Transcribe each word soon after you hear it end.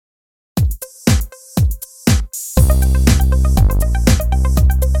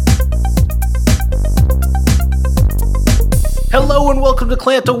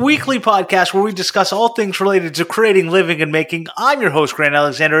Clant, a weekly podcast where we discuss all things related to creating, living, and making. I'm your host, Grant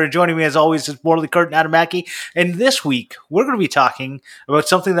Alexander, and joining me as always is Morley Curtin Adamaki. And this week, we're going to be talking about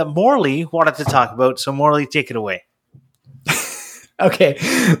something that Morley wanted to talk about. So, Morley, take it away. Okay,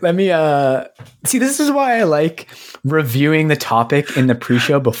 let me see. This is why I like reviewing the topic in the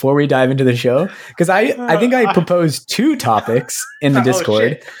pre-show before we dive into the show, because I think I proposed two topics in the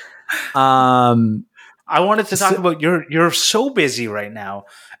Discord. I wanted to talk about you're so busy right now,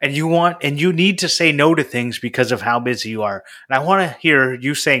 and you need to say no to things because of how busy you are. And I want to hear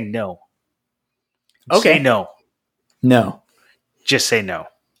you saying no. Okay, say no. No, just say no.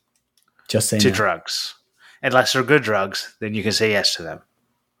 Just say to no. drugs. Unless they're good drugs, then you can say yes to them.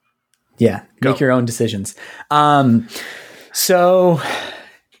 Yeah, make your own decisions. So,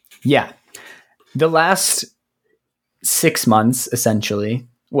 yeah, the last 6 months, essentially,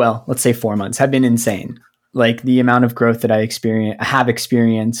 well, let's say 4 months, have been insane. Like the amount of growth that I have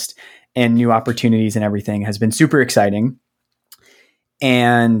experienced and new opportunities and everything has been super exciting.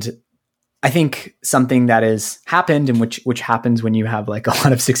 And I think something that has happened, and which happens when you have like a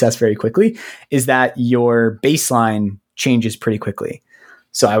lot of success very quickly, is that your baseline changes pretty quickly.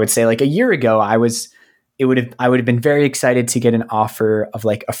 So I would say like a year ago, I would have been very excited to get an offer of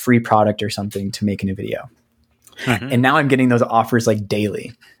like a free product or something to make in a video. Mm-hmm. And now I'm getting those offers like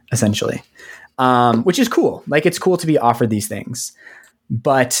daily, essentially, which is cool. Like it's cool to be offered these things,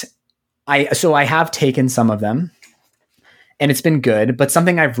 but I have taken some of them. And it's been good, but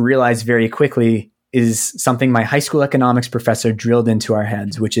something I've realized very quickly is something my high school economics professor drilled into our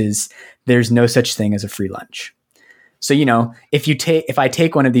heads, which is there's no such thing as a free lunch. So, if I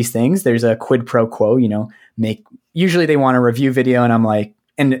take one of these things, there's a quid pro quo, usually they want a review video, and I'm like,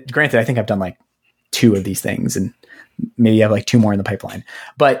 and granted, I think I've done like 2 of these things and maybe I have like 2 more in the pipeline.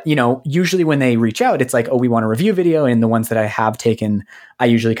 But, usually when they reach out, it's like, oh, we want a review video. And the ones that I have taken, I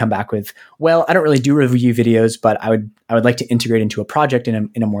usually come back with, well, I don't really do review videos, but I would like to integrate into a project in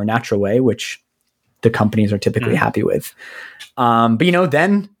a more natural way, which the companies are typically happy with. But,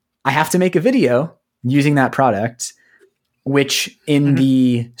 then I have to make a video using that product, which in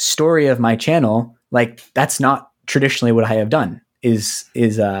the story of my channel, like that's not traditionally what I have done is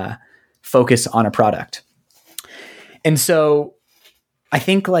focus on a product. And so I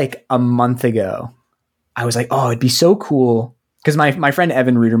think like a month ago, I was like, oh, it'd be so cool. Because my friend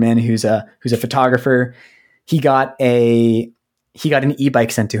Evan Ruderman, who's a photographer, he got an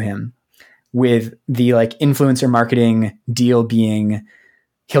e-bike sent to him with the like influencer marketing deal being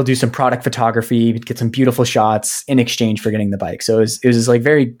he'll do some product photography, get some beautiful shots in exchange for getting the bike. So it was this like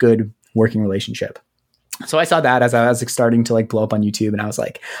very good working relationship. So I saw that as I was like starting to like blow up on YouTube, and I was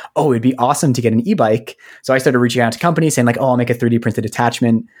like, oh, it'd be awesome to get an e-bike. So I started reaching out to companies saying like, oh, I'll make a 3D printed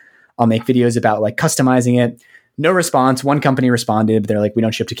attachment. I'll make videos about like customizing it. No response. One company responded, but they're like, we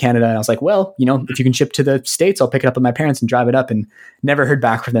don't ship to Canada. And I was like, well, if you can ship to the States, I'll pick it up with my parents and drive it up, and never heard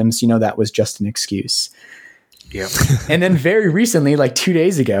back from them. So, that was just an excuse. Yeah. And then very recently, like 2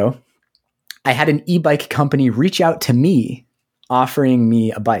 days ago, I had an e-bike company reach out to me offering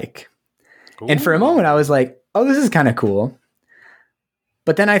me a bike. Ooh. And for a moment I was like, oh, this is kind of cool.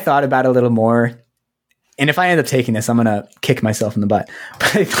 But then I thought about it a little more. And if I end up taking this, I'm going to kick myself in the butt.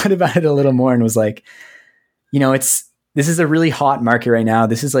 But I thought about it a little more and was like, this is a really hot market right now.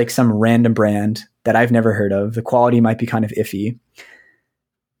 This is like some random brand that I've never heard of. The quality might be kind of iffy.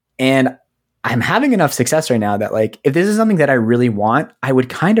 And I'm having enough success right now that like, if this is something that I really want, I would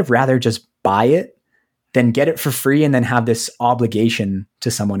kind of rather just buy it than get it for free and then have this obligation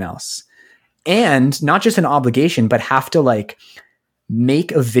to someone else. And not just an obligation, but have to like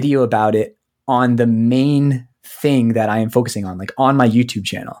make a video about it on the main thing that I am focusing on, like on my YouTube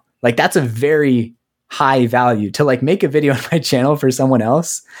channel. Like that's a very high value to like make a video on my channel for someone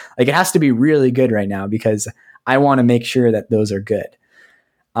else. Like it has to be really good right now because I want to make sure that those are good.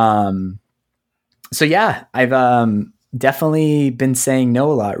 So yeah, I've definitely been saying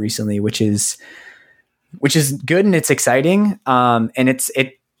no a lot recently, which is good and it's exciting. And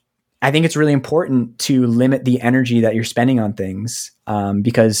I think it's really important to limit the energy that you're spending on things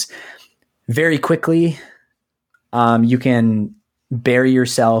because very quickly you can bury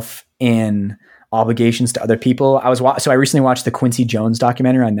yourself in obligations to other people. So I recently watched the Quincy Jones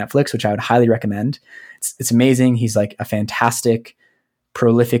documentary on Netflix, which I would highly recommend. It's amazing. He's like a fantastic,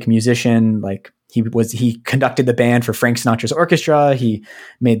 prolific musician. Like he conducted the band for Frank Sinatra's orchestra. He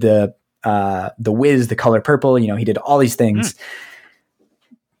made the Wiz, The Color Purple. He did all these things.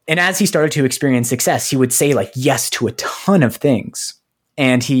 And as he started to experience success, he would say like yes to a ton of things.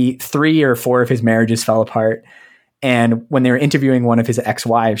 And 3 or 4 of his marriages fell apart. And when they were interviewing one of his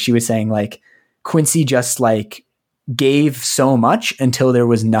ex-wives, she was saying like, Quincy just like gave so much until there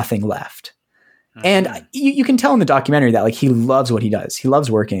was nothing left. And you can tell in the documentary that like he loves what he does. He loves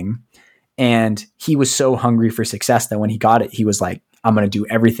working, and he was so hungry for success that when he got it, he was like, I'm going to do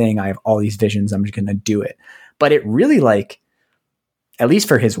everything. I have all these visions. I'm just going to do it. But it really, like, at least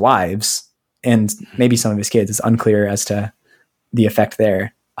for his wives and maybe some of his kids, it's unclear as to the effect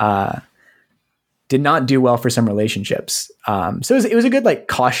there, did not do well for some relationships. So it was a good like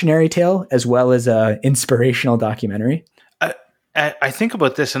cautionary tale as well as a inspirational documentary. I think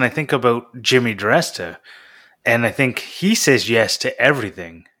about this, and I think about Jimmy DiResta, and I think he says yes to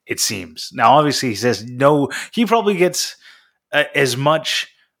everything, it seems. Now, obviously, he says no. He probably gets as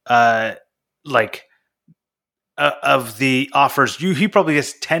much of the offers. He probably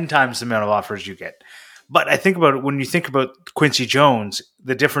gets 10 times the amount of offers you get. But I think about it, when you think about Quincy Jones,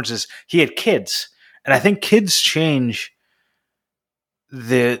 the difference is he had kids. And I think kids change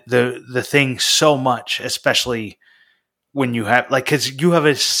the thing so much, especially when you have, like, because you have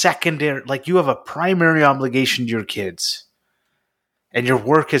a secondary, like, you have a primary obligation to your kids, and your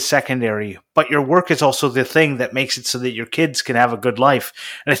work is secondary, but your work is also the thing that makes it so that your kids can have a good life.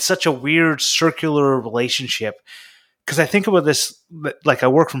 And it's such a weird circular relationship. Because I think about this, like, I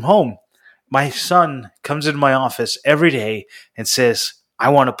work from home. My son comes into my office every day and says, I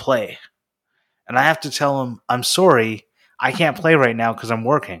want to play. And I have to tell him, I'm sorry, I can't play right now because I'm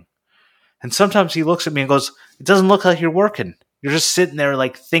working. And sometimes he looks at me and goes, it doesn't look like you're working. You're just sitting there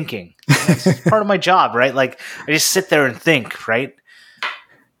like thinking. It's part of my job, right? Like I just sit there and think, right?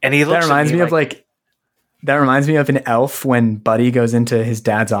 And he looks that reminds me of an Elf when Buddy goes into his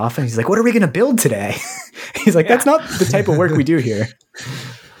dad's office. He's like, what are we going to build today? He's like, that's not the type of work we do here.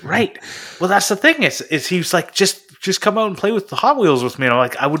 Right. Well, that's the thing is he's like, just come out and play with the Hot Wheels with me. And I'm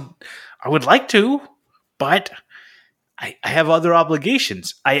like, I would like to, but I have other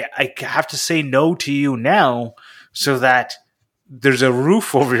obligations. I have to say no to you now so that there's a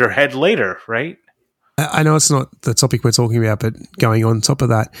roof over your head later, right? I know it's not the topic we're talking about, but going on top of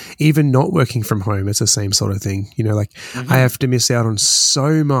that, even not working from home, it's the same sort of thing. You know, like I have to miss out on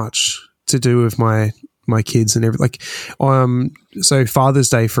so much to do with my kids and everything. Like, so Father's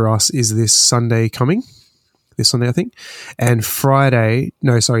Day for us is this Sunday, I think, and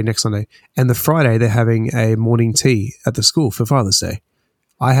next Sunday. And the Friday they're having a morning tea at the school for Father's Day.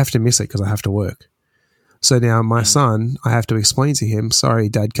 I have to miss it because I have to work. So now my son, I have to explain to him, sorry,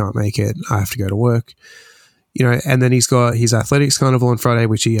 Dad can't make it. I have to go to work, you know, and then he's got his athletics carnival on Friday,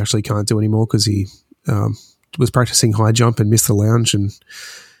 which he actually can't do anymore because he was practicing high jump and missed the lounge and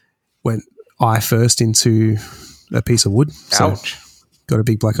went eye first into a piece of wood. Ouch. So got a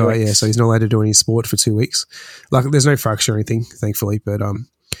big black eye. Yeah. So he's not allowed to do any sport for 2 weeks. Like there's no fracture or anything, thankfully. But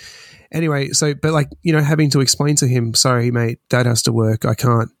anyway, so, but like, you know, having to explain to him, sorry, mate, Dad has to work. I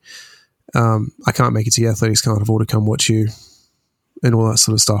can't make it to the athletics carnival to come watch you and all that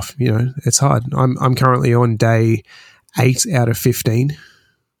sort of stuff. You know, it's hard. I'm currently on day 8 out of 15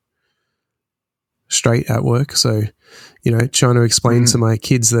 straight at work. So, you know, trying to explain to my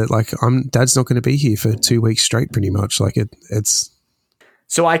kids that like Dad's not going to be here for 2 weeks straight pretty much. Like it's.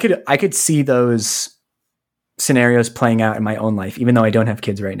 So I could see those scenarios playing out in my own life, even though I don't have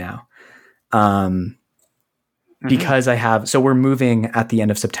kids right now. Because we're moving at the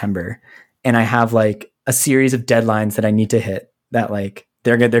end of September and I have like a series of deadlines that I need to hit that like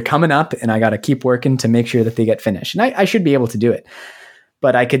they're coming up and I got to keep working to make sure that they get finished. And I should be able to do it,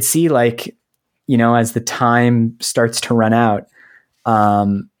 but I could see like, you know, as the time starts to run out,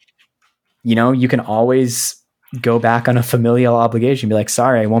 you know, you can always go back on a familial obligation, be like,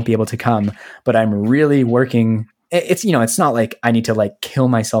 sorry, I won't be able to come, but I'm really working. It's, you know, it's not like I need to like kill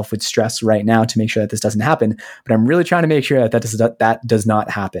myself with stress right now to make sure that this doesn't happen, but I'm really trying to make sure that does not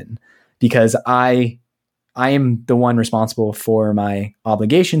happen because I am the one responsible for my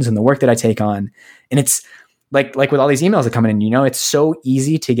obligations and the work that I take on. And it's like with all these emails that come in, you know, it's so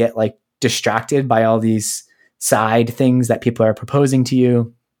easy to get like distracted by all these side things that people are proposing to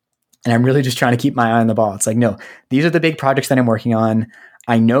you. And I'm really just trying to keep my eye on the ball. It's like, no, these are the big projects that I'm working on.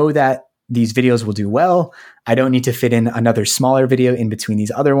 I know that these videos will do well. I don't need to fit in another smaller video in between these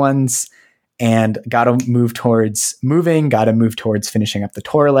other ones, and got to move towards finishing up the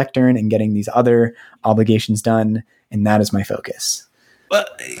Torah lectern and getting these other obligations done. And that is my focus. Well,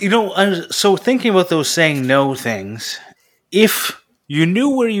 you know, so thinking about those saying no things, if you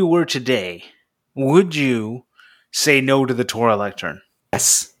knew where you were today, would you say no to the Torah lectern?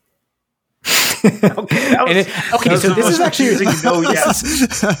 Yes. Okay, so this is actually no.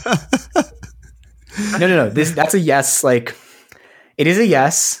 Yes. No. That's a yes. Like, it is a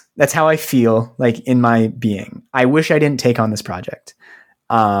yes. That's how I feel. Like in my being, I wish I didn't take on this project,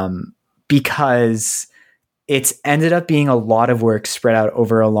 because it's ended up being a lot of work spread out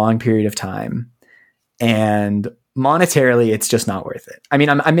over a long period of time. And monetarily, it's just not worth it. I mean,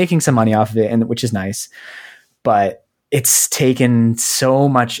 I'm making some money off of it, and which is nice, but it's taken so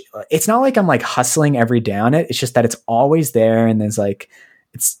much. It's not like I'm like hustling every day on it. It's just that it's always there, and there's like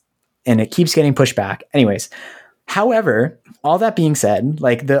and it keeps getting pushed back. Anyways, however, all that being said,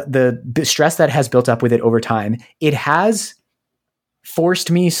 like the stress that has built up with it over time, it has forced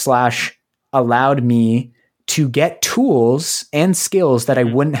me / allowed me to get tools and skills that I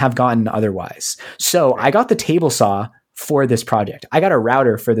wouldn't have gotten otherwise. So I got the table saw for this project. I got a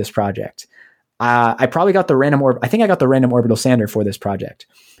router for this project. I probably got I think I got the random orbital sander for this project.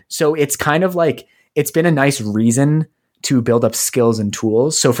 So it's kind of like, it's been a nice reason to build up skills and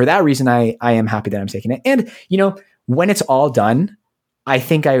tools. So for that reason, I am happy that I'm taking it. And, when it's all done, I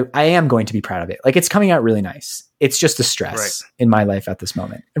think I am going to be proud of it. Like, it's coming out really nice. It's just the stress in my life at this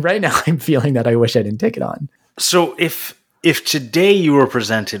moment. Right now, I'm feeling that I wish I didn't take it on. So if today you were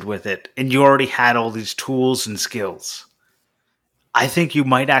presented with it and you already had all these tools and skills, I think you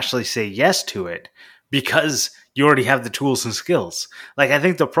might actually say yes to it because you already have the tools and skills. Like, I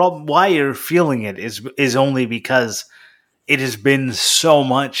think the problem why you're feeling it is only because it has been so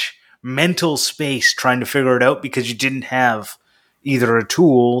much mental space trying to figure it out because you didn't have either a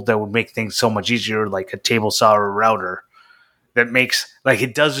tool that would make things so much easier, like a table saw or a router, that makes, like,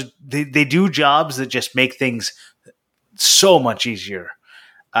 it does, they do jobs that just make things so much easier.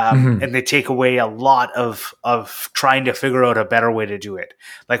 And they take away a lot of trying to figure out a better way to do it.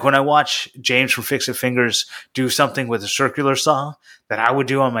 Like when I watch James from Fix It Fingers do something with a circular saw that I would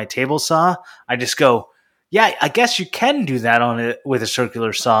do on my table saw, I just go, yeah, I guess you can do that on it with a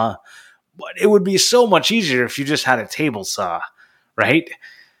circular saw, but it would be so much easier if you just had a table saw, right?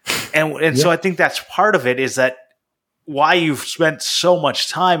 And so I think that's part of it, is that why you've spent so much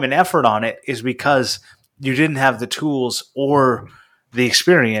time and effort on it is because you didn't have the tools or the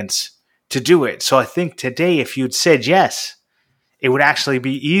experience to do it. So I think today, if you'd said yes, it would actually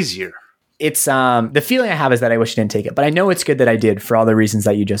be easier. It's the feeling I have is that I wish I didn't take it, but I know it's good that I did for all the reasons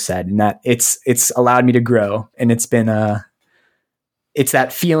that you just said, and that it's allowed me to grow. And it's been it's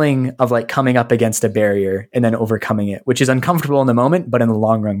that feeling of like coming up against a barrier and then overcoming it, which is uncomfortable in the moment, but in the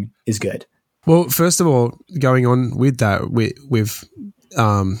long run is good. Well, first of all, going on with that, with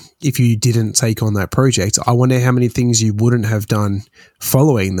if you didn't take on that project, I wonder how many things you wouldn't have done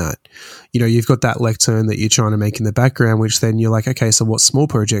following that. You've got that lectern that you're trying to make in the background, which then you're like, okay, so what small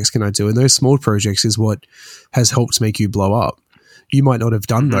projects can I do? And those small projects is what has helped make you blow up. You might not have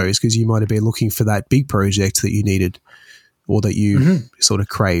done those because you might have been looking for that big project that you needed or that you sort of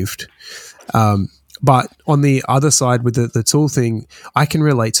craved. But on the other side with the tool thing, I can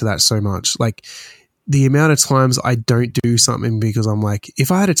relate to that so much. Like, the amount of times I don't do something because I'm like,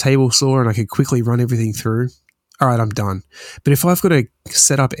 if I had a table saw and I could quickly run everything through, all right, I'm done. But if I've got to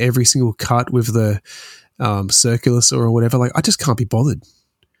set up every single cut with the circular saw or whatever, like, I just can't be bothered.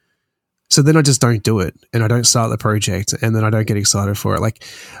 So then I just don't do it, and I don't start the project, and then I don't get excited for it. Like,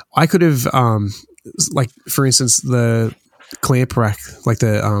 I could have, like, for instance, the clamp rack, like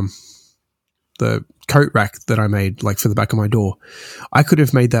the coat rack that I made, like, for the back of my door, I could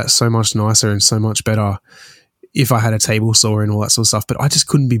have made that so much nicer and so much better if I had a table saw and all that sort of stuff, but I just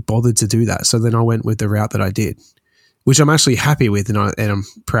couldn't be bothered to do that. So then I went with the route that I did, which I'm actually happy with, and I'm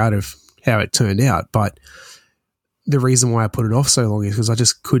proud of how it turned out. But the reason why I put it off so long is because I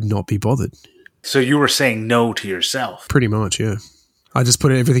just could not be bothered. So you were saying no to yourself. Pretty much, yeah. I just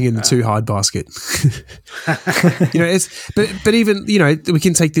put everything in the too hard basket. But even, we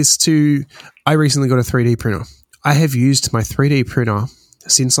can take this to, I recently got a 3D printer. I have used my 3D printer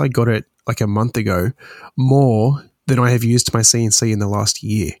since I got it like a month ago more than I have used my CNC in the last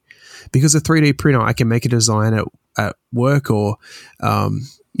year. Because a 3D printer, I can make a design at work or,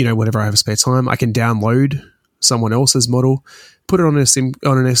 whenever I have spare time. I can download someone else's model, put it on an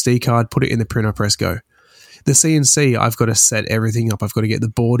SD card, put it in the printer, press go. The CNC, I've got to set everything up. I've got to get the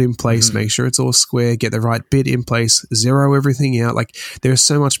board in place, make sure it's all square, get the right bit in place, zero everything out. Like, there's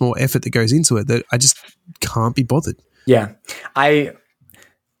so much more effort that goes into it that I just can't be bothered. Yeah.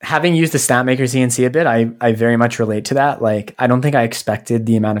 Having used the Snapmaker CNC a bit, I very much relate to that. Like, I don't think I expected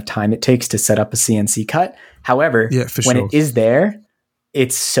the amount of time it takes to set up a CNC cut. However, when it is there,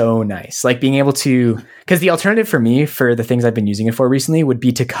 it's so nice. Like, being able to, because the alternative for me for the things I've been using it for recently would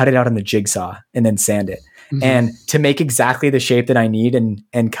be to cut it out on the jigsaw and then sand it. And to make exactly the shape that I need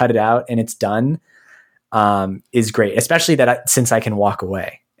and cut it out and it's done is great, especially since I can walk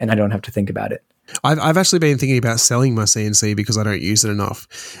away and I don't have to think about it. I've actually been thinking about selling my CNC because I don't use it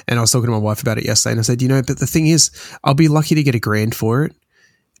enough. And I was talking to my wife about it yesterday, and I said, but the thing is, I'll be lucky to get $1,000 for it.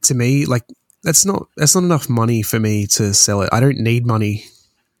 To me, like, that's not enough money for me to sell it. I don't need money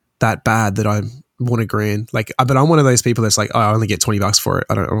that bad that I want $1,000. Like, but I'm one of those people that's like, oh, I only get $20 for it.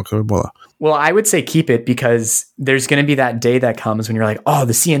 I'm not going to bother. Well, I would say keep it, because there's going to be that day that comes when you're like, oh,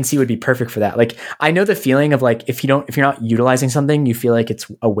 the CNC would be perfect for that. Like, I know the feeling of like, if you're not utilizing something, you feel like it's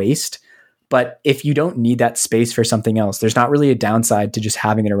a waste. But if you don't need that space for something else, there's not really a downside to just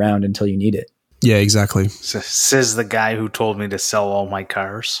having it around until you need it. Yeah, exactly. Says the guy who told me to sell all my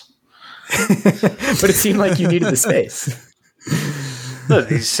cars. But it seemed like you needed the space. Look,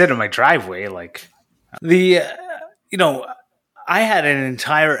 he's sitting in my driveway. Like I had an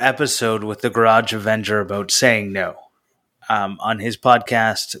entire episode with the Garage Avenger about saying no on his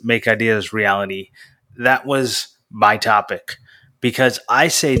podcast, Make Ideas Reality. That was my topic, because I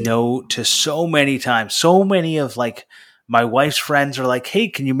say no to so many times. So many of like my wife's friends are like, hey,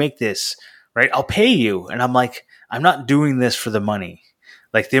 can you make this? Right? I'll pay you. And I'm like, I'm not doing this for the money.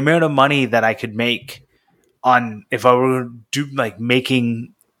 Like, the amount of money that I could make on if I were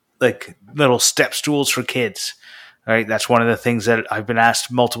making like little step stools for kids. Right? That's one of the things that I've been asked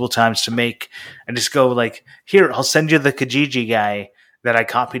multiple times to make, and just go like, here, I'll send you the Kijiji guy that I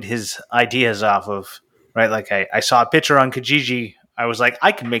copied his ideas off of. Right? Like, I saw a picture on Kijiji. I was like,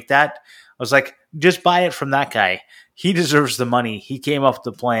 I can make that. I was like, just buy it from that guy. He deserves the money. He came up with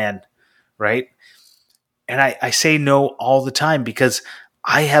the plan. Right? And I say no all the time, because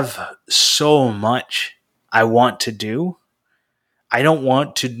I have so much I want to do. I don't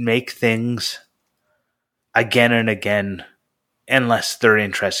want to make things again and again unless they're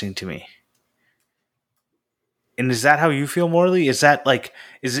interesting to me. And is that how you feel, Morley? Is that like,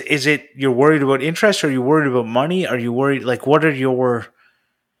 is it you're worried about interest? Or are you worried about money? Are you worried, like, what are your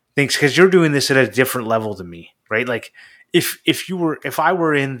things? Because you're doing this at a different level than me, right? Like, if I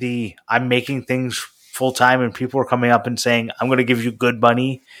were in the, I'm making things full time and people were coming up and saying, I'm going to give you good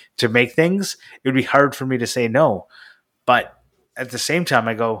money to make things, it would be hard for me to say no. But at the same time,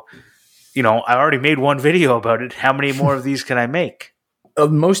 I go, I already made one video about it. How many more of these can I make?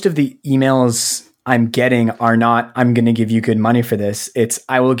 Most of the emails I'm getting are not, I'm going to give you good money for this. It's,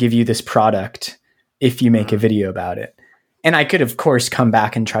 I will give you this product if you make a video about it. And I could, of course, come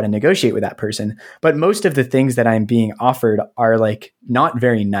back and try to negotiate with that person. But most of the things that I'm being offered are like not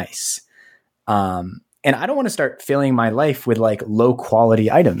very nice. And I don't want to start filling my life with like low quality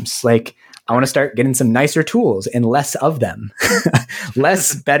items. Like, I want to start getting some nicer tools and less of them,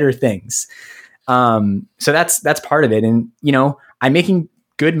 less better things. So that's part of it. And, I'm making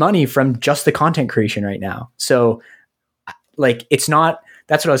good money from just the content creation right now. So like, it's not,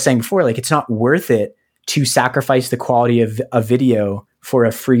 that's what I was saying before. Like, it's not worth it to sacrifice the quality of a video for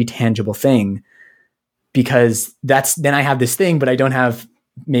a free tangible thing, because then I have this thing, but I don't have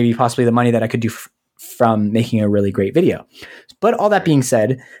maybe possibly the money that I could do from making a really great video. But all that being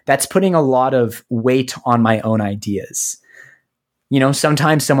said, that's putting a lot of weight on my own ideas.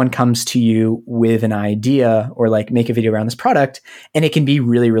 Sometimes someone comes to you with an idea or like make a video around this product, and it can be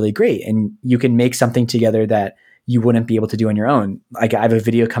really, really great. And you can make something together that you wouldn't be able to do on your own. Like, I have a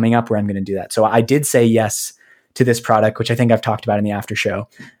video coming up where I'm going to do that. So I did say yes to this product, which I think I've talked about in the after show,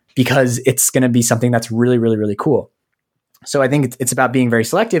 because it's going to be something that's really, really, really cool. So I think it's about being very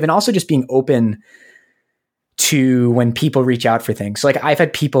selective and also just being open to when people reach out for things. So like, I've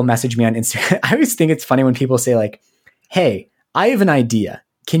had people message me on Instagram. I always think it's funny when people say like, hey, I have an idea.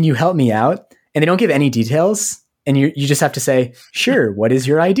 Can you help me out? And they don't give any details. And you just have to say, sure, what is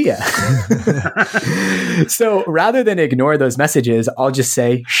your idea? So rather than ignore those messages, I'll just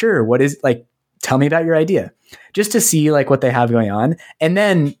say, sure, tell me about your idea, just to see like what they have going on. And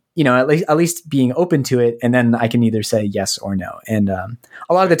then, at least being open to it. And then I can either say yes or no. And a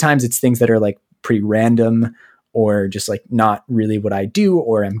lot of the times it's things that are like pretty random or just like not really what I do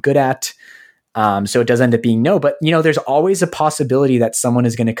or I'm good at. So it does end up being no, but there's always a possibility that someone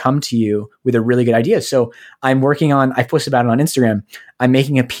is going to come to you with a really good idea. So I posted about it on Instagram. I'm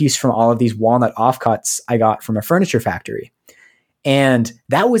making a piece from all of these walnut offcuts I got from a furniture factory. And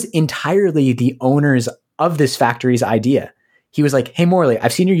that was entirely the owners of this factory's idea. He was like, hey, Morley,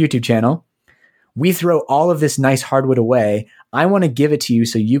 I've seen your YouTube channel. We throw all of this nice hardwood away. I want to give it to you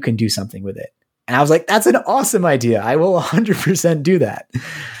so you can do something with it. And I was like, that's an awesome idea. I will 100% do that.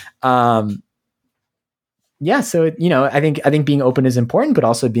 Yeah, so I think being open is important, but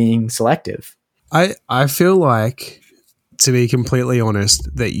also being selective. I feel like, to be completely honest,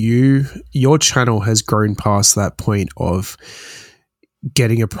 that your channel has grown past that point of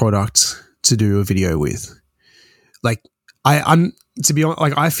getting a product to do a video with. Like, I'm to be honest,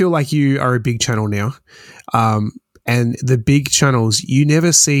 like, I feel like you are a big channel now, and the big channels, you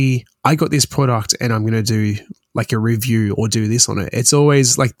never see, I got this product and I'm going to do like a review or do this on it. It's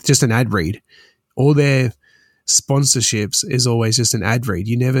always like just an ad read. All their sponsorships is always just an ad read.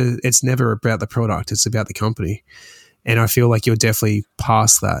 It's never about the product. It's about the company. And I feel like you're definitely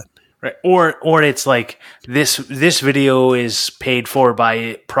past that. Right. Or it's like this video is paid for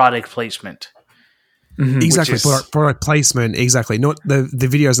by product placement. Mm-hmm. Exactly. Product placement. Exactly. Not the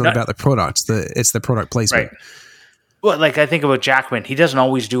video is not about the product. It's the product placement. Right. Well, like I think about Jackman, he doesn't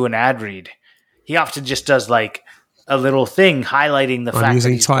always do an ad read. He often just does like a little thing highlighting the fact that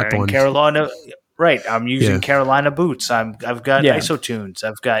he's wearing Carolina. Right. I'm using Carolina boots. I've got Isotunes.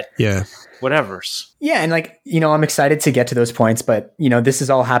 I've got whatever's. Yeah. And like, I'm excited to get to those points, but this has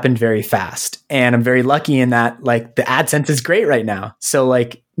all happened very fast, and I'm very lucky in that like the AdSense is great right now. So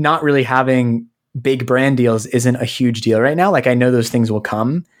like not really having big brand deals isn't a huge deal right now. Like I know those things will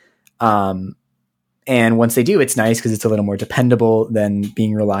come. And once they do, it's nice because it's a little more dependable than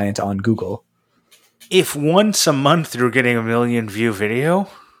being reliant on Google. If once a month you're getting a 1 million view video,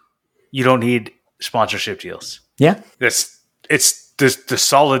 you don't need sponsorship deals. Yeah. It's the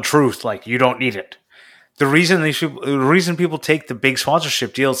solid truth. Like you don't need it. The reason people take the big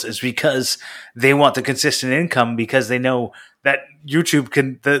sponsorship deals is because they want the consistent income, because they know that YouTube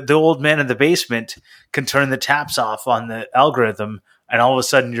can, the old man in the basement can turn the taps off on the algorithm, and all of a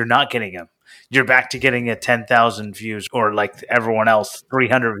sudden you're not getting them. You're back to getting a 10,000 views, or like everyone else,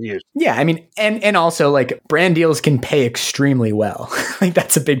 300 views. Yeah, I mean, and also like brand deals can pay extremely well. Like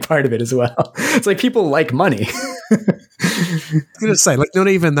that's a big part of it as well. It's like people like money. I was gonna say, like, not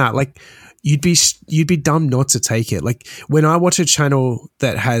even that. Like, you'd be dumb not to take it. Like when I watch a channel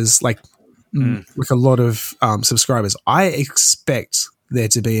that has like a lot of subscribers, I expect there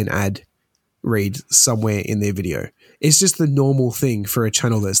to be an ad read somewhere in their video. It's just the normal thing for a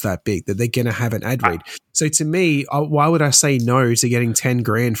channel that's that big, that they're going to have an ad read. So to me, why would I say no to getting 10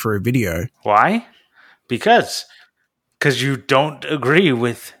 grand for a video? Why? Because you don't agree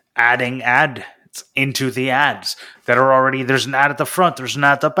with adding ads into the ads that are already, there's an ad at the front, there's an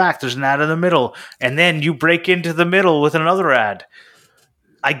ad at the back, there's an ad in the middle, and then you break into the middle with another ad.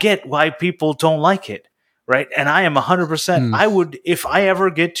 I get why people don't like it, right? And I am 100%. I would, if I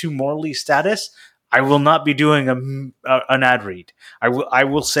ever get to Morley status, I will not be doing an ad read. I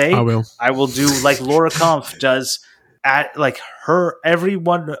will do like Laura Kampf does. At like every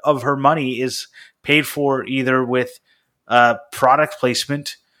one of her money is paid for either with product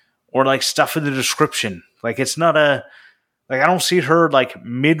placement or like stuff in the description. Like it's not I don't see her like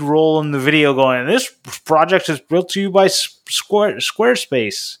mid roll in the video going, "This project is brought to you by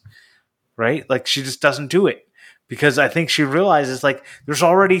Squarespace," right? Like she just doesn't do it. Because I think she realizes like there's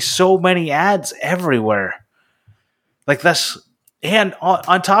already so many ads everywhere. Like and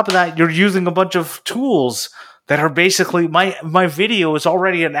on top of that, you're using a bunch of tools that are basically my video is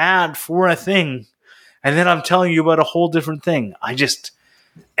already an ad for a thing, and then I'm telling you about a whole different thing.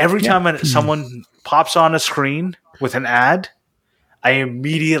 Every time someone pops on a screen with an ad, I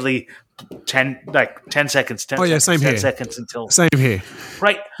immediately 10 seconds. 10 seconds, same 10 here. seconds until same here.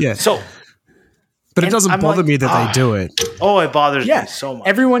 Right. Yeah. So. But it doesn't bother me that they do it. Oh, it bothers me so much.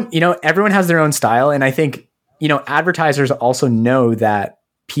 Everyone has their own style. And I think, advertisers also know that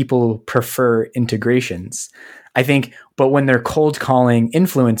people prefer integrations. I think, but when they're cold calling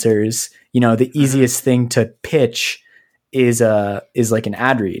influencers, the easiest thing to pitch is like an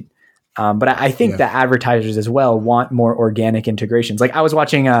ad read. But I think that advertisers as well want more organic integrations. Like I was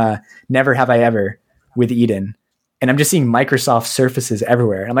watching Never Have I Ever with Eden, and I'm just seeing Microsoft Surfaces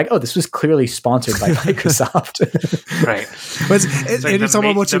everywhere. And I'm like, oh, this was clearly sponsored by Microsoft. Right. But anytime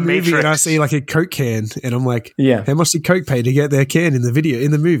I watch a movie Matrix. And I see like a Coke can, and I'm like, how much did Coke pay to get their can in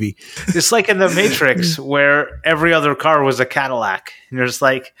the movie? It's like in the Matrix where every other car was a Cadillac. And you're just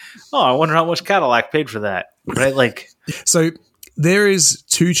like, oh, I wonder how much Cadillac paid for that. Right? Like, so there is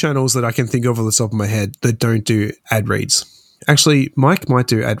 2 channels that I can think of off the top of my head that don't do ad reads. Actually, Mike might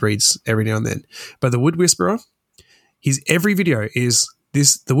do ad reads every now and then. But the Wood Whisperer, his every video is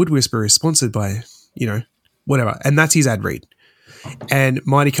this. The Wood Whisperer is sponsored by, whatever. And that's his ad read. And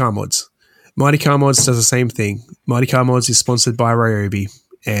Mighty Car Mods. Mighty Car Mods does the same thing. Mighty Car Mods is sponsored by Ryobi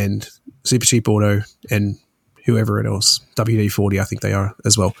and Super Cheap Auto and whoever else. WD-40, I think they are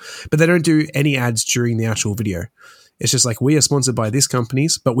as well. But they don't do any ads during the actual video. It's just like, we are sponsored by these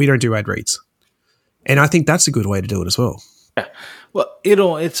companies, but we don't do ad reads. And I think that's a good way to do it as well. Yeah. Well,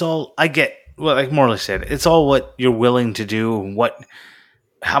 it's all, I get, well, like Morley said, it's all what you're willing to do and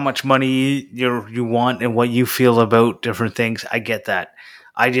how much money you want and what you feel about different things. I get that.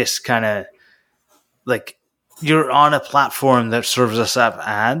 I just kind of like, you're on a platform that serves us up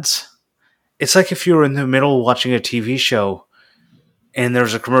ads. It's like if you're in the middle watching a TV show and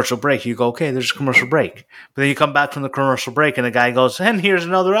there's a commercial break, you go, okay, there's a commercial break. But then you come back from the commercial break and the guy goes, and here's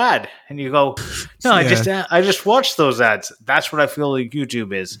another ad. And you go, no, Yeah. I just watched those ads. That's what I feel like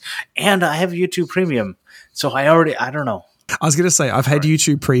YouTube is. And I have YouTube Premium. So I don't know. I was going to say, I've had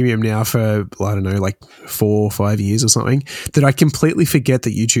YouTube Premium now for, I don't know, like 4 or 5 years or something, that I completely forget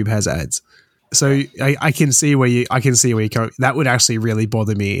that YouTube has ads. So I can see where you come. That would actually really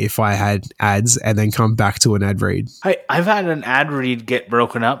bother me if I had ads and then come back to an ad read. I've had an ad read get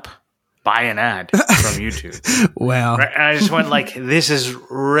broken up by an ad from YouTube. Wow. Right? And I just went like, this is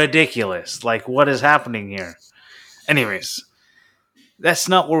ridiculous. Like, what is happening here? Anyways, that's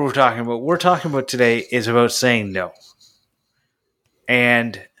not what we're talking about. What we're talking about today is about saying no.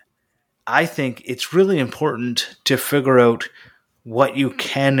 And I think it's really important to figure out what you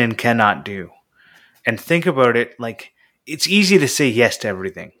can and cannot do. And think about it like it's easy to say yes to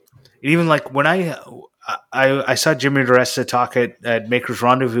everything. Even like when I saw Jimmy DiResta talk at Maker's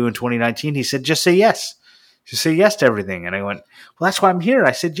Rendezvous in 2019, he said, just say yes. Just say yes to everything. And I went, well, that's why I'm here.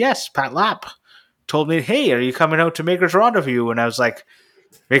 I said yes. Pat Lapp told me, hey, are you coming out to Maker's Rendezvous? And I was like,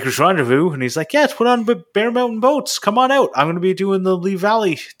 Maker's Rendezvous? And he's like, yeah, put on Bear Mountain Boats. Come on out. I'm going to be doing the Lee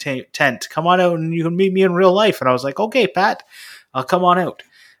Valley tent. Come on out and you can meet me in real life. And I was like, okay, Pat, I'll come on out.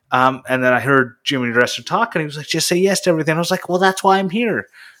 And then I heard Jimmy DiResta talk, and he was like, just say yes to everything. I was like, well, that's why I'm here.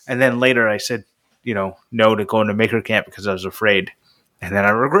 And then later I said, no to going to Maker Camp because I was afraid. And then I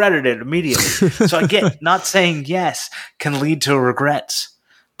regretted it immediately. So again, not saying yes can lead to regrets.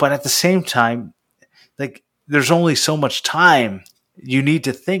 But at the same time, like there's only so much time you need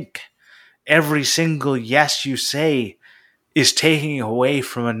to think. Every single yes you say is taking away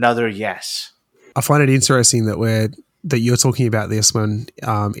from another yes. I find it interesting that you're talking about this when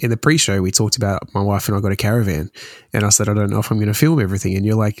in the pre-show we talked about my wife and I got a caravan, and I said I don't know if I'm going to film everything, and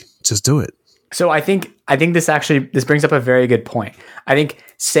you're like, just do it. So I think this brings up a very good point. I think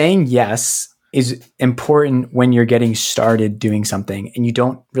saying yes is important when you're getting started doing something and you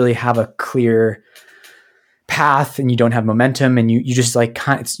don't really have a clear path and you don't have momentum and you just like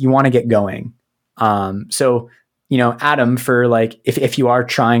you want to get going. So Adam, for like if you are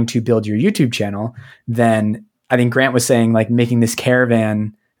trying to build your YouTube channel, then I think Grant was saying like making this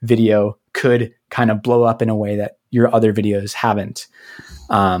caravan video could kind of blow up in a way that your other videos haven't.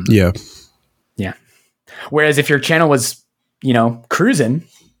 Yeah. Whereas if your channel was, cruising,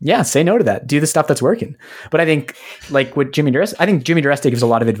 yeah, say no to that. Do the stuff that's working. But I think like with Jimmy DiResta gives a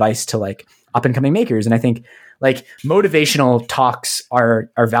lot of advice to like up and coming makers. And I think like motivational talks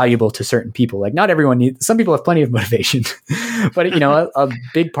are valuable to certain people. Like not everyone needs, some people have plenty of motivation, but a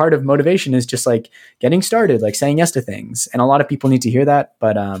big part of motivation is just like getting started, like saying yes to things. And a lot of people need to hear that.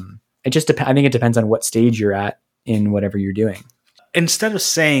 But it just I think it depends on what stage you're at in whatever you're doing. Instead of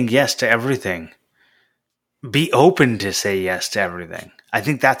saying yes to everything, be open to say yes to everything. I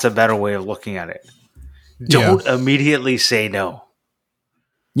think that's a better way of looking at it. Don't immediately say no.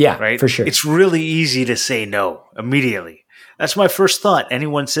 Yeah, right? For sure. It's really easy to say no immediately. That's my first thought.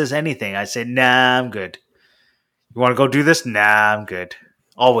 Anyone says anything, I say, nah, I'm good. You want to go do this? Nah, I'm good.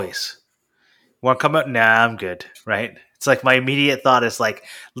 Always. You want to come out? Nah, I'm good. Right? It's like my immediate thought is like,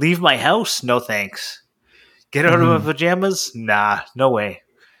 leave my house? No thanks. Get out of my pajamas? Nah, no way.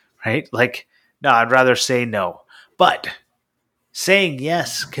 Right? Like, no, I'd rather say no. But saying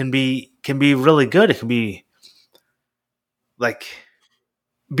yes can be really good. It can be like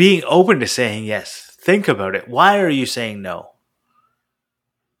being open to saying yes. Think about it. Why are you saying no?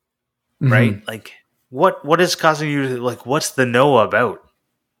 Right? Like what is causing you to like what's the no about?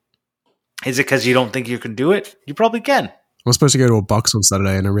 Is it because you don't think you can do it? You probably can. I was supposed to go to a box on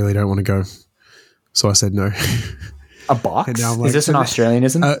Saturday and I really don't want to go. So I said no. A box? And now I'm like, is this an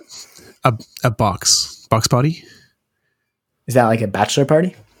Australianism? A box party. Is that like a bachelor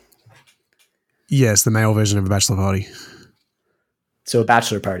party? Yes, the male version of a bachelor party. So a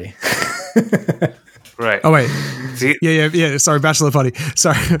bachelor party. Right. Oh wait. Yeah. Sorry, bachelor party.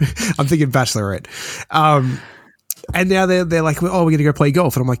 Sorry, I'm thinking bachelorette. And now they're like, oh, we're going to go play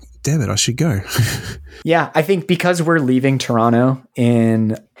golf, and I'm like, damn it, I should go. Yeah, I think because we're leaving Toronto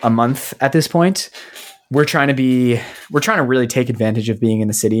in a month at this point, we're trying to really take advantage of being in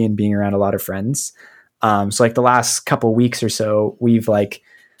the city and being around a lot of friends. So like the last couple weeks or so, we've like,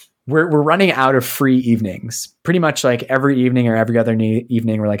 we're running out of free evenings. Pretty much like every evening or every other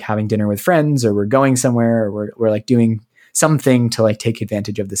evening, we're like having dinner with friends, or we're going somewhere, or we're like doing something to like take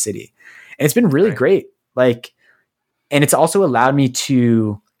advantage of the city. And it's been really great. Like, and it's also allowed me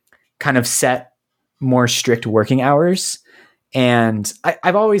to kind of set more strict working hours. And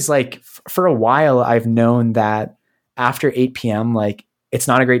I've always like, for a while, I've known that after 8 p.m., like it's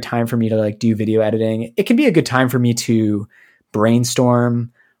not a great time for me to like do video editing. It can be a good time for me to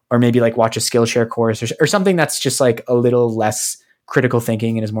brainstorm, or maybe like watch a Skillshare course or something that's just like a little less critical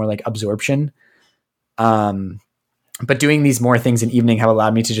thinking and is more like absorption. But doing these more things in evening have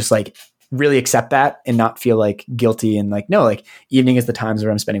allowed me to just like really accept that and not feel like guilty and like, no, like evening is the times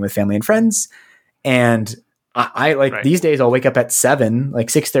where I'm spending with family and friends. And I like right. These days I'll wake up at 7, like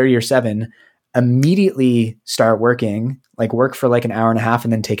 6:30 or 7, immediately start working, like work for like an hour and a half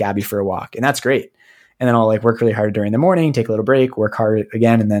and then take Abby for a walk. And that's great. And then I'll like work really hard during the morning, take a little break, work hard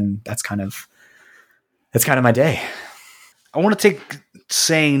again. And then that's kind of my day. I want to take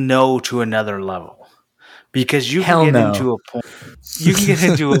saying no to another level. Because you can get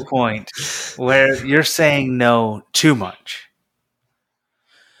into a point where you're saying no too much,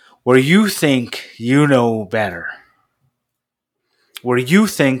 where you think you know better, where you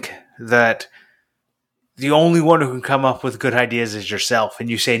think that the only one who can come up with good ideas is yourself, and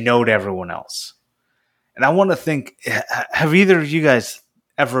you say no to everyone else. And I want to think, have either of you guys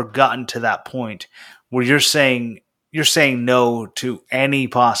ever gotten to that point where you're saying no to any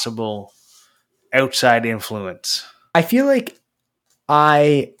possible outside influence? I feel like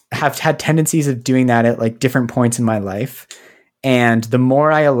I have had tendencies of doing that at like different points in my life. And the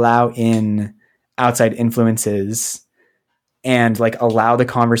more I allow in outside influences and like allow the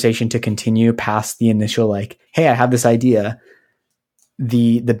conversation to continue past the initial, like, hey, I have this idea,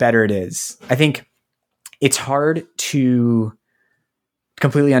 the better it is. I think it's hard to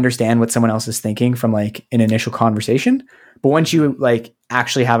completely understand what someone else is thinking from like an initial conversation. But once you like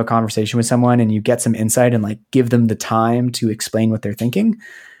actually have a conversation with someone and you get some insight and like give them the time to explain what they're thinking,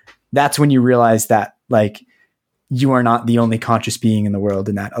 that's when you realize that like you are not the only conscious being in the world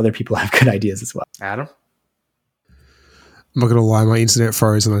and that other people have good ideas as well. Adam? I'm not going to lie, my internet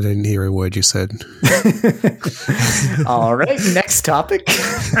froze and I didn't hear a word you said. All right, next topic.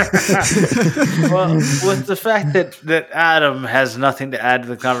 Well, with the fact that Adam has nothing to add to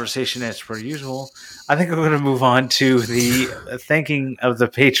the conversation as per usual, I think I'm going to move on to the thanking of the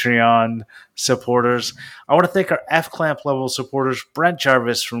Patreon supporters. I want to thank our F-Clamp level supporters, Brent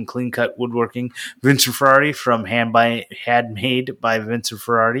Jarvis from Clean Cut Woodworking, Vincent Ferrari from Handmade by Vincent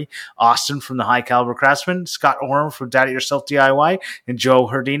Ferrari, Austin from the High Caliber Craftsman, Scott Orm from Dad It Yourself DIY, and Joe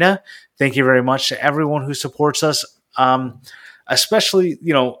Herdina. Thank you very much to everyone who supports us. Especially,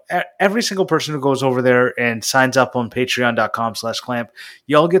 every single person who goes over there and signs up on patreon.com/clamp,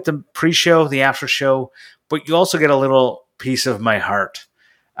 you all get the pre-show, the after show, but you also get a little piece of my heart.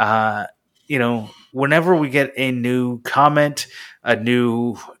 Whenever we get a new comment, a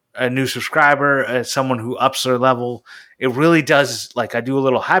new subscriber, someone who ups their level, it really does, like, I do a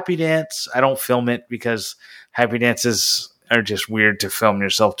little happy dance. I don't film it because happy dances are just weird to film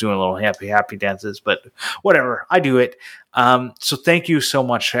yourself doing little happy dances, but whatever, I do it. So thank you so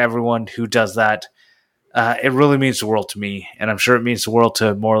much to everyone who does that. It really means the world to me, and I'm sure it means the world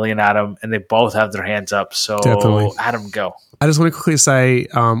to Morley and Adam, and they both have their hands up. So definitely. Adam, go. I just want to quickly say,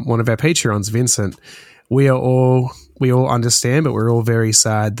 one of our Patreons, Vincent, we all understand, but we're all very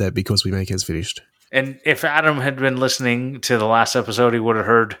sad that Because We Make has finished. And if Adam had been listening to the last episode, he would have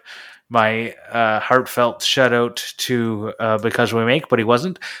heard my heartfelt shout out to Because We Make, but he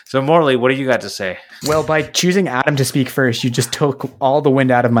wasn't. So Morley, what do you got to say? Well, by choosing Adam to speak first, you just took all the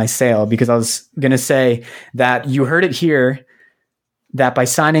wind out of my sail, because I was going to say that you heard it here, that by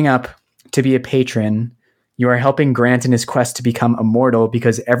signing up to be a patron, you are helping Grant in his quest to become immortal,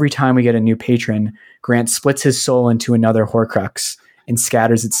 because every time we get a new patron, Grant splits his soul into another Horcrux and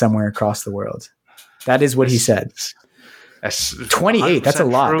scatters it somewhere across the world. That is what he said. That's 28. That's a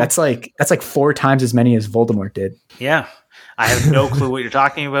lot. True. That's like 4 times as many as Voldemort did. Yeah. I have no clue what you're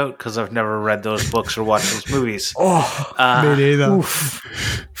talking about because I've never read those books or watched those movies. Oh, me neither.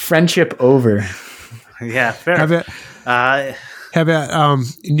 Friendship over. Yeah, fair. How about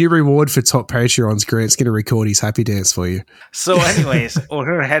new reward for top Patreons? Grant's going to record his happy dance for you. So anyways, we're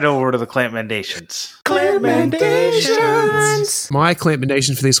going to head over to the Clamp Mendations. Clamp Mendations! My Clamp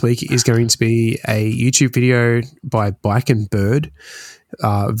Mendation for this week is going to be a YouTube video by Bike and Bird,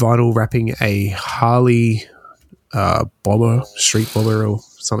 vinyl wrapping a Harley bobber, street bobber or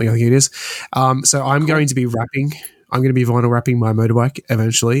something, I think it is. So I'm going to be vinyl wrapping my motorbike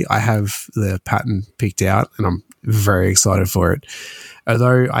eventually. I have the pattern picked out and I'm very excited for it.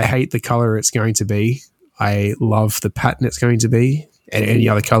 Although I hate the color it's going to be, I love the pattern it's going to be, and any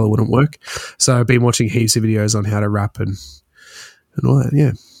other color wouldn't work. So I've been watching heaps of videos on how to wrap and all that.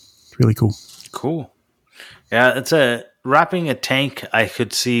 Yeah, really cool. Cool. Yeah, wrapping a tank I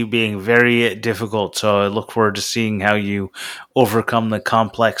could see being very difficult, so I look forward to seeing how you overcome the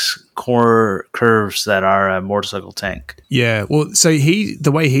complex core curves that are a motorcycle tank. Yeah, well, so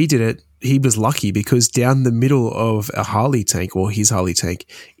the way he did it, he was lucky because down the middle of a Harley tank, or his Harley tank,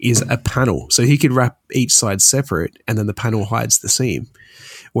 is a panel. So he could wrap each side separate and then the panel hides the seam.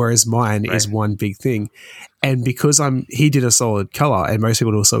 Whereas mine is one big thing. And because he did a solid color and most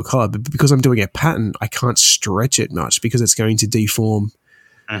people do a solid color, but because I'm doing a pattern, I can't stretch it much because it's going to deform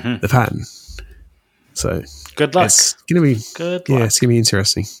the pattern. So good luck. It's going to be good. Yeah, luck. it's going to be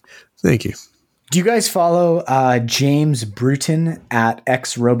interesting. Thank you. Do you guys follow James Bruton at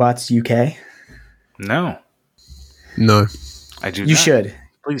X Robots UK? No, I do. You should,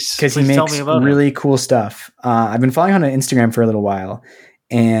 please, because he tell makes me about really cool stuff. I've been following him on Instagram for a little while,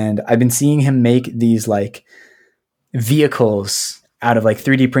 and I've been seeing him make these like vehicles out of like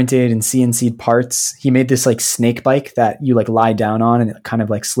 3D printed and CNC'd parts. He made this like snake bike that you like lie down on and it kind of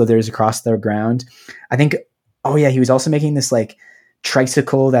like slithers across the ground. I think. Oh yeah, he was also making this like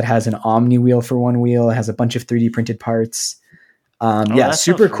tricycle that has an Omni wheel for one wheel. It has a bunch of 3D printed parts.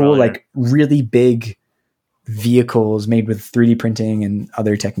 Super cool, like really big vehicles made with 3D printing and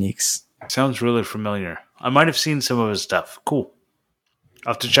other techniques. Sounds really familiar. I might have seen some of his stuff. Cool.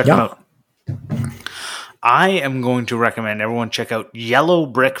 I'll have to check him out. I am going to recommend everyone check out Yellow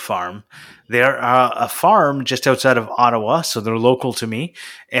Brick Farm. They're a farm just outside of Ottawa, so they're local to me,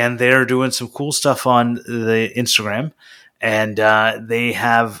 and they're doing some cool stuff on the Instagram. And they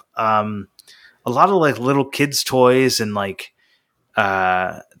have a lot of like little kids' toys, and like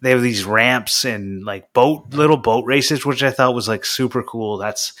they have these ramps and like little boat races, which I thought was like super cool.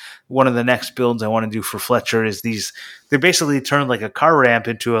 That's one of the next builds I want to do for Fletcher. Is they basically turn like a car ramp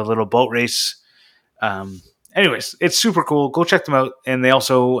into a little boat race. Anyways, it's super cool. Go check them out. And they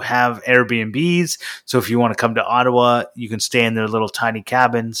also have Airbnbs. So if you want to come to Ottawa, you can stay in their little tiny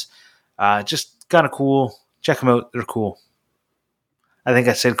cabins. Just kind of cool. Check them out. They're cool. I think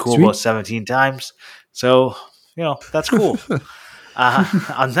I said cool about 17 times. So, that's cool.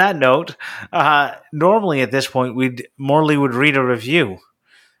 On that note, normally at this point, Morley would read a review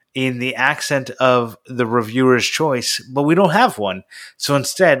in the accent of the reviewer's choice, but we don't have one. So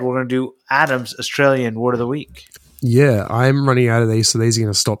instead, we're going to do Adam's Australian Word of the Week. Yeah, I'm running out of these, so these are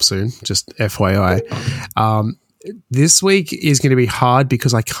going to stop soon, just FYI. This week is going to be hard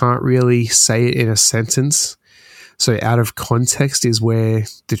because I can't really say it in a sentence. So out of context is where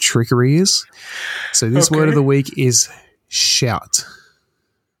the trickery is. So this word of the week is shout.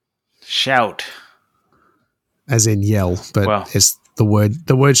 Shout. As in yell, but it's the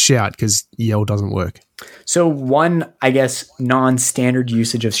word shout because yell doesn't work. So one, I guess, non-standard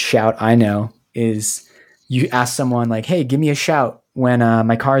usage of shout I know is you ask someone like, hey, give me a shout when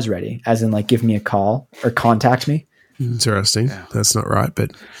my car's ready, as in like give me a call or contact me. Interesting. Yeah. That's not right,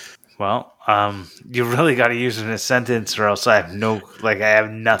 but... Well, you really got to use it in a sentence or else I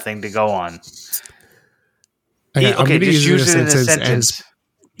have nothing to go on. Okay, just use it in a sentence.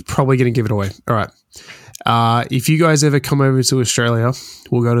 Probably going to give it away. All right. If you guys ever come over to Australia,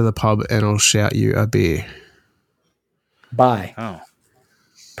 we'll go to the pub and I'll shout you a beer. Buy. Oh.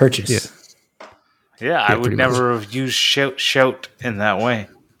 Purchase. Yeah, I would never have used shout in that way.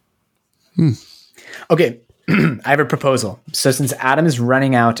 Okay. I have a proposal. So since Adam is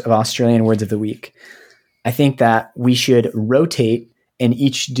running out of Australian words of the week, I think that we should rotate and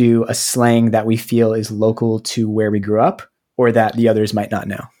each do a slang that we feel is local to where we grew up or that the others might not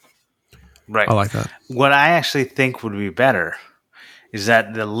know. Right. I like that. What I actually think would be better is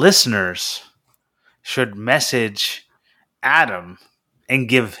that the listeners should message Adam and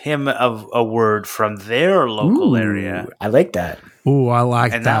give him a word from their local area. I like that. Ooh, I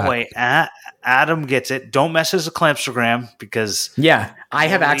like that. And that way, Adam gets it. Don't mess his Clampstagram because... Yeah, I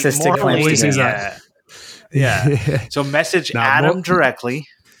have access to Clampstagram. Yeah. So message Adam directly.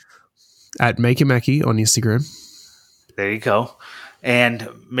 At Maker Mackie on Instagram. There you go. And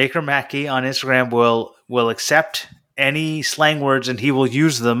Maker Mackie on Instagram will accept any slang words and he will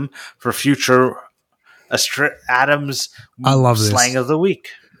use them for future Adam's slang of the week.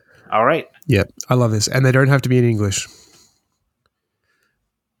 All right. Yeah, I love this. And they don't have to be in English.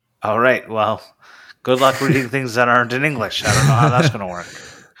 All right. Well, good luck reading things that aren't in English. I don't know how that's going to work.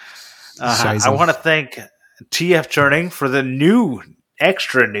 I want to thank TF Turning for the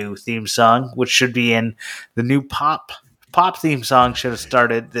extra new theme song, which should be in the new pop theme song should have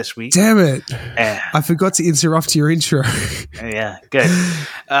started this week. Damn it. I forgot to interrupt your intro. Yeah, good.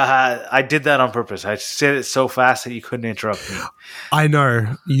 I did that on purpose. I said it so fast that you couldn't interrupt me. I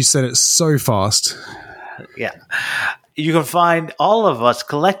know. You said it so fast. Yeah. You can find all of us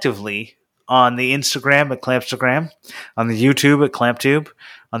collectively on the Instagram at Clampstagram, on the YouTube at ClampTube,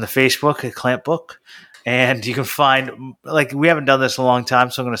 on the Facebook at ClampBook. And you can find, like, we haven't done this in a long time,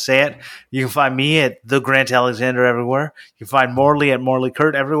 so I'm going to say it. You can find me at The Grant Alexander everywhere. You can find Morley at Morley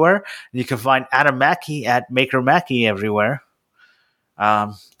Kurt everywhere. And you can find Adam Mackey at Maker Mackey everywhere.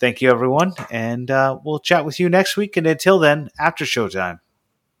 Thank you, everyone. And we'll chat with you next week. And until then, after showtime.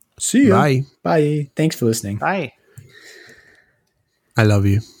 See you. Bye. Bye. Thanks for listening. Bye. I love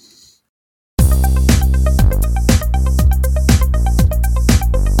you.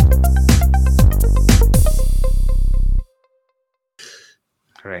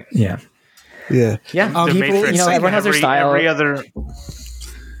 Great. Yeah. Yeah. Yeah. The People, Matrix, everyone has their style. Every other.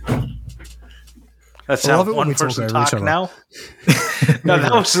 That's I how love it when one we talk person over each talk other. now. No,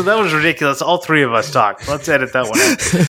 that was ridiculous. All three of us talked. Let's edit that one out.